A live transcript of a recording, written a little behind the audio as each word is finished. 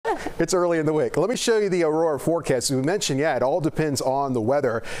It's early in the week. Let me show you the aurora forecast. As we mentioned, yeah, it all depends on the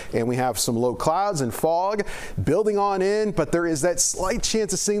weather, and we have some low clouds and fog building on in, but there is that slight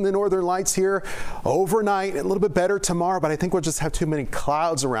chance of seeing the northern lights here overnight. A little bit better tomorrow, but I think we'll just have too many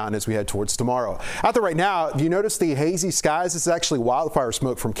clouds around as we head towards tomorrow. Out there right now, if you notice the hazy skies, this is actually wildfire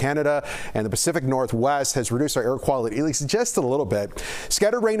smoke from Canada, and the Pacific Northwest has reduced our air quality at least just a little bit.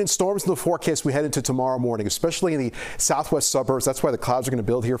 Scattered rain and storms in the forecast we head into tomorrow morning, especially in the southwest suburbs. That's why the clouds are going to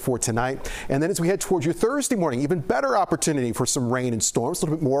build here for tonight. And then as we head towards your Thursday morning, even better opportunity for some rain and storms, a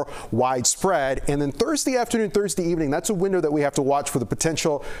little bit more widespread. And then Thursday afternoon, Thursday evening, that's a window that we have to watch for the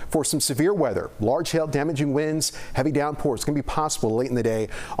potential for some severe weather. Large hail, damaging winds, heavy downpours. It's going to be possible late in the day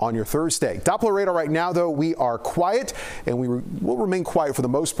on your Thursday. Doppler radar right now, though, we are quiet, and we will remain quiet for the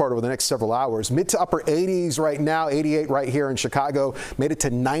most part over the next several hours. Mid to upper 80s right now, 88 right here in Chicago. Made it to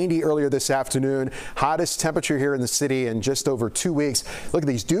 90 earlier this afternoon. Hottest temperature here in the city in just over 2 weeks. Look at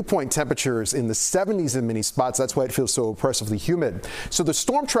these dew point temperatures in the 70s in many spots. That's why it feels so oppressively humid. So the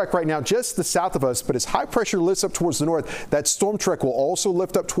storm track right now just the south of us, but as high pressure lifts up towards the north, that storm track will also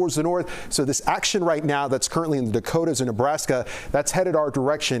lift up towards the north. So this action right now that's currently in the Dakotas and Nebraska, that's headed our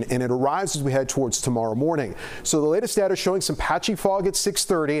direction, and it arrives as we head towards tomorrow morning. So the latest data showing some patchy fog at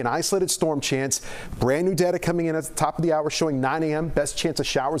 6:30, an isolated storm chance. Brand new data coming in at the top of the hour showing 9 a.m. Best chance of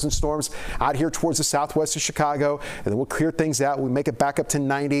showers and storms out here towards the southwest of Chicago, and then we'll clear things out. We make it back up to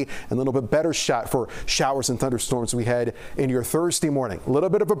 90, and a little bit better shot for showers and thunderstorms as we head into your Thursday morning. A little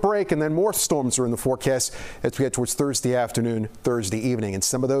bit of a break, and then more storms are in the forecast as we head towards Thursday afternoon, Thursday evening, and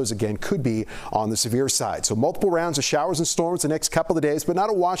some of those again could be on the severe side. So multiple rounds of showers and storms the next couple of days, but not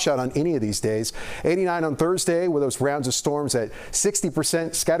a washout on any of these days. 89 on Thursday with those rounds of storms at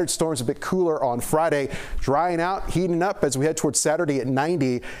 60%. Scattered storms a bit cooler on Friday, drying out, heating up as we head towards Saturday at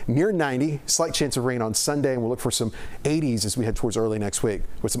 90, near 90. Slight chance of rain on Sunday, and we'll look for some 80s as we head towards early next week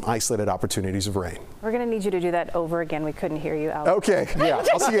with some isolated opportunities of rain. We're going to need you to do that over again. We couldn't hear you, Albert. Okay, yeah,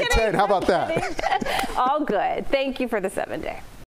 I'll see you at 10. How about that? All good. Thank you for the 7-day.